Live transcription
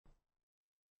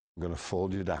I'm going to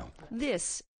fold you down.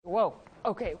 This Whoa,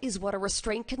 okay. is what a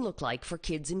restraint can look like for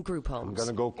kids in group homes. I'm going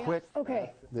to go quick.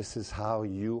 Okay. This is how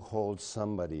you hold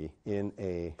somebody in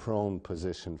a prone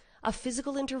position. A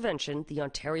physical intervention the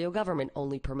Ontario government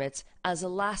only permits as a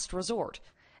last resort.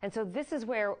 And so this is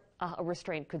where a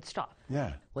restraint could stop.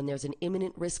 Yeah. When there's an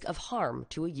imminent risk of harm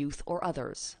to a youth or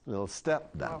others. Little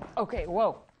step down. Okay,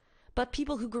 whoa. But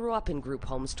people who grew up in group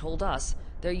homes told us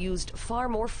they're used far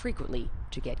more frequently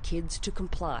to get kids to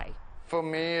comply. For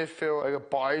me, it feels like a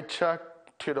body check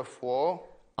to the floor.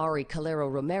 Ari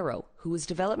Calero Romero, who was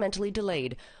developmentally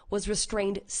delayed, was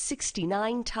restrained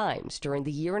 69 times during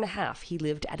the year and a half he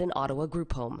lived at an Ottawa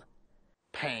group home.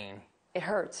 Pain. It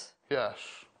hurts. Yes.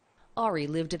 Ari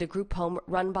lived at a group home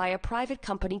run by a private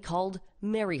company called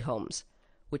Mary Homes,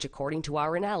 which, according to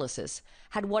our analysis,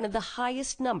 had one of the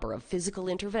highest number of physical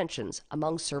interventions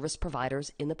among service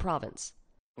providers in the province.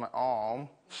 My arm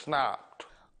snapped.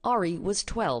 Ari was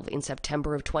 12 in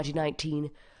September of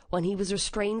 2019 when he was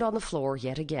restrained on the floor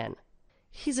yet again.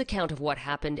 His account of what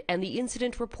happened and the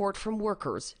incident report from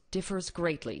workers differs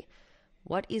greatly.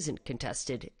 What isn't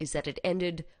contested is that it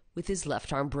ended with his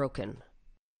left arm broken.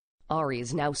 Ari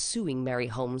is now suing Mary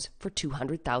Homes for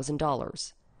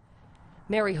 $200,000.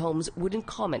 Mary Homes wouldn't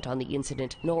comment on the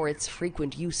incident nor its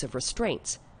frequent use of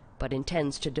restraints, but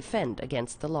intends to defend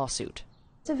against the lawsuit.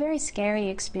 It's a very scary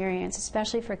experience,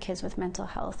 especially for kids with mental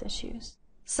health issues.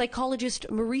 Psychologist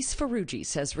Maurice Ferrugi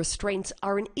says restraints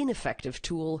are an ineffective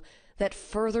tool that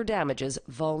further damages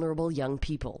vulnerable young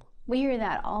people. We hear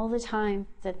that all the time,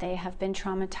 that they have been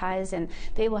traumatized and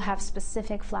they will have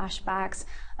specific flashbacks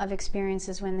of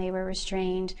experiences when they were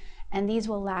restrained, and these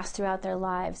will last throughout their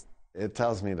lives. It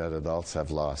tells me that adults have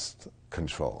lost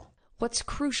control. What's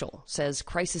crucial, says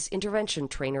crisis intervention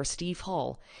trainer Steve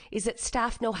Hall, is that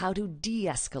staff know how to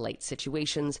de-escalate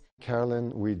situations.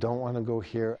 Carolyn, we don't want to go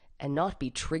here. And not be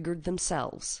triggered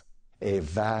themselves. A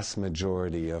vast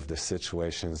majority of the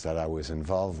situations that I was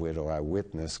involved with or I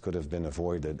witnessed could have been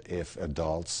avoided if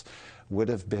adults would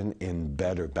have been in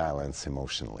better balance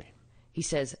emotionally. He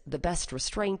says the best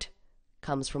restraint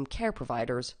comes from care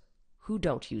providers who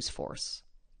don't use force.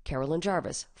 Carolyn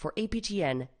Jarvis for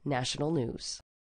APTN National News.